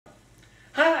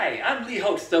Hi, I'm Leigh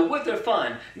Hotz, the Wizard of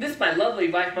Fun, and this is my lovely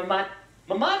wife,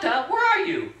 Mamata. Where are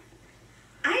you?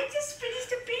 I just finished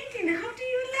the painting. How do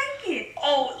you like it?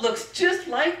 Oh, it looks just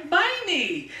like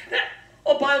Miney.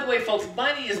 Oh, by the way, folks,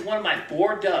 Miney is one of my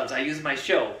 4 doves I use in my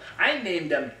show. I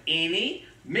named them Eenie,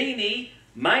 Meanie,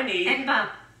 Miney, And Bob.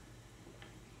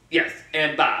 Yes,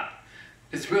 and Bob.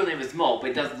 His real name is Mo, but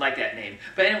he doesn't like that name.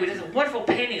 But anyway, this is a wonderful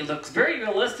painting. It looks very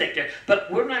realistic. But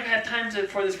we're not going to have time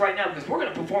for this right now because we're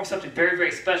going to perform something very,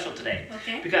 very special today.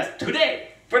 Okay. Because today,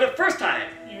 for the first time,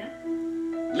 Yeah.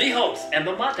 Leigh Hotz and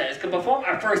Mamata is going to perform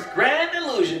our first grand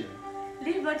illusion.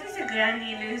 Leigh, what is a grand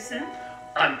illusion?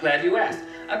 I'm glad you asked.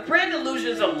 A grand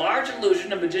illusion is a large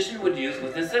illusion a magician would use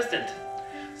with an assistant,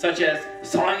 such as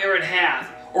sawing her in half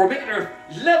or making her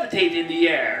levitate in the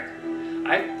air.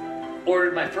 I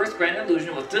ordered my first grand illusion.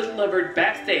 It was delivered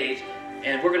backstage,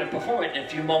 and we're going to perform it in a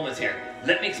few moments here.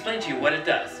 Let me explain to you what it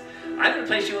does. I'm going to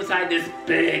place you inside this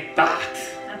big box.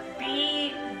 A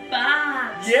big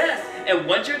box. Yes, and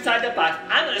once you're inside that box,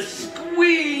 I'm going to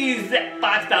squeeze that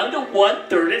box down to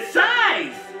 1/3 its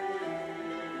size.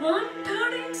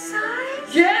 1/3 in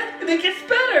size? Yes, and it gets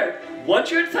better.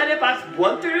 Once you're inside that box,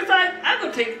 1/3 its size, I'm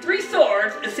going to take 3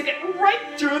 swords and stick it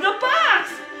right through the box.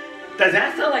 Does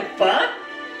that sound like fun?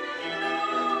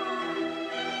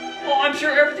 Oh, I'm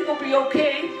sure everything will be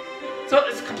okay. So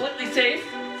it's completely safe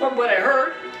from what I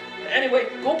heard. Anyway,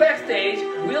 go backstage,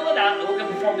 wheel it out, and we're going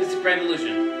to perform this grand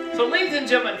illusion. So ladies and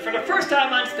gentlemen, for the first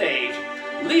time on stage,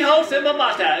 Leigh Hotz and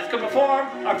Mamata is going to perform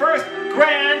our first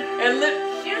grand and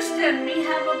Houston, we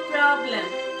have a problem.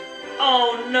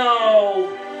 Oh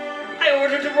no! I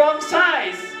ordered the wrong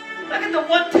size. I got the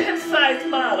 1/10 size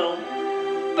model.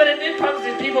 But in improv,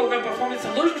 these people are going to perform this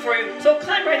illusion for you, so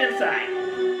climb right inside.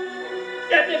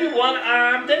 Yeah, maybe one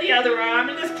arm, then the other arm,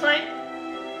 and just climb.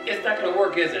 It's not going to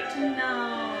work, is it?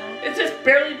 No. It's just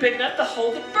barely big enough to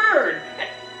hold a bird.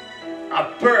 A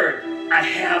bird? I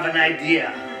have an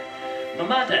idea.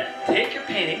 Mamata, take your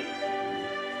painting.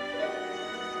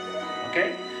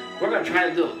 Okay? We're going to try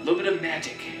to do a little bit of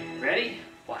magic. Ready?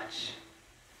 Watch.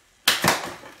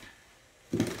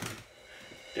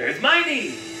 There's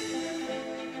Miney.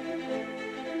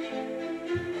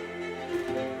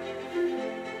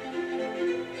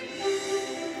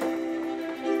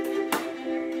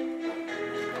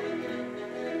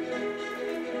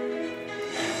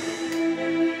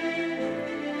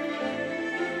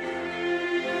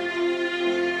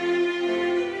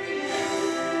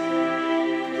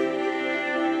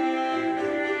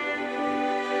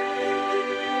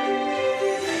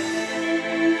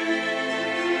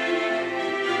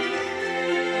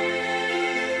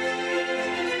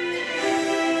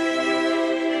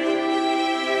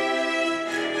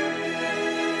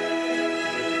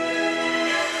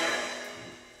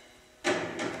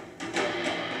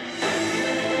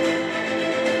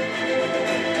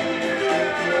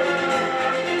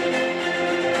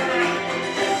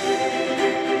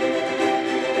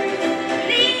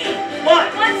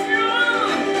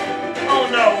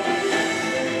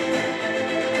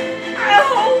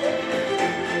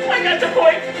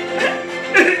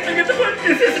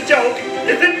 This is a joke.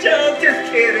 It's a joke.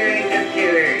 Just kidding. Just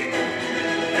kidding.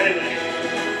 Anyway.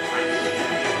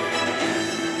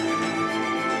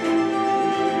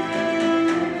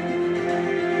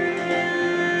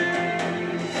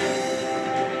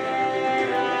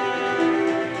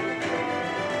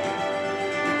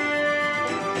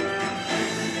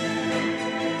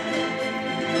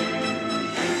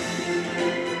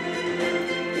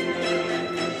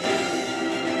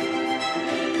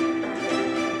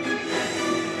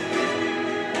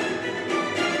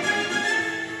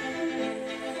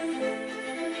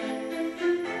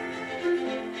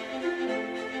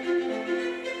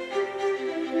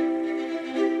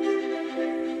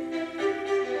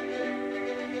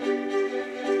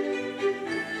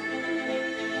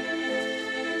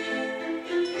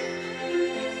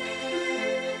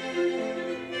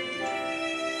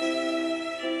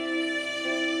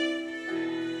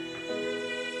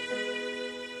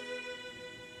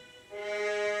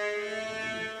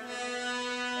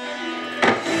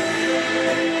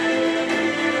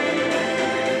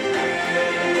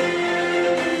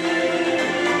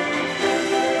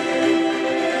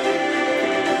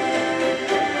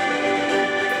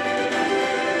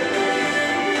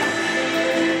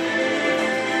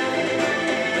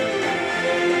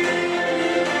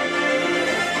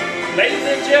 Ladies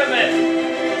and gentlemen,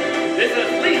 this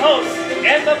is Leigh Hotz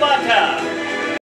and Mamata.